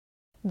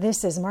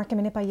This is Market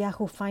Minute by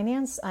Yahoo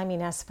Finance. I'm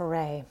Ines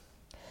Ferre.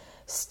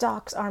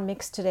 Stocks are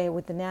mixed today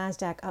with the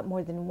Nasdaq up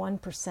more than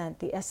 1%.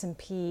 The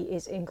S&P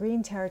is in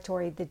green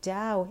territory. The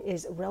Dow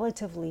is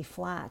relatively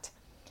flat.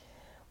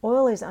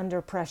 Oil is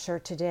under pressure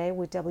today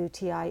with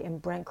WTI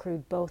and Brent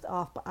crude both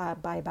off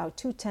by about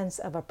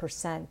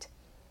 0.2%.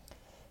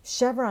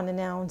 Chevron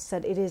announced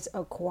that it is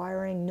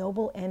acquiring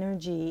Noble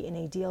Energy in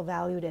a deal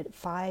valued at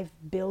 $5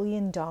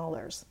 billion.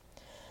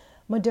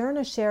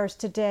 Moderna shares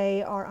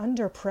today are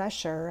under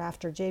pressure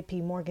after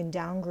JP Morgan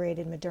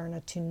downgraded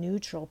Moderna to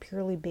neutral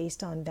purely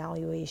based on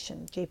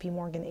valuation. JP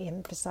Morgan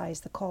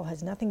emphasized the call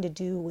has nothing to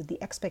do with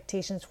the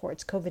expectations for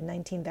its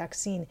COVID-19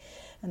 vaccine,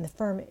 and the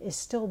firm is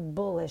still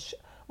bullish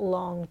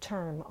long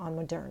term on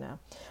Moderna.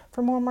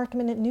 For more Market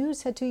Minute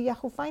news, head to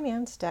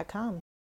yahoofinance.com.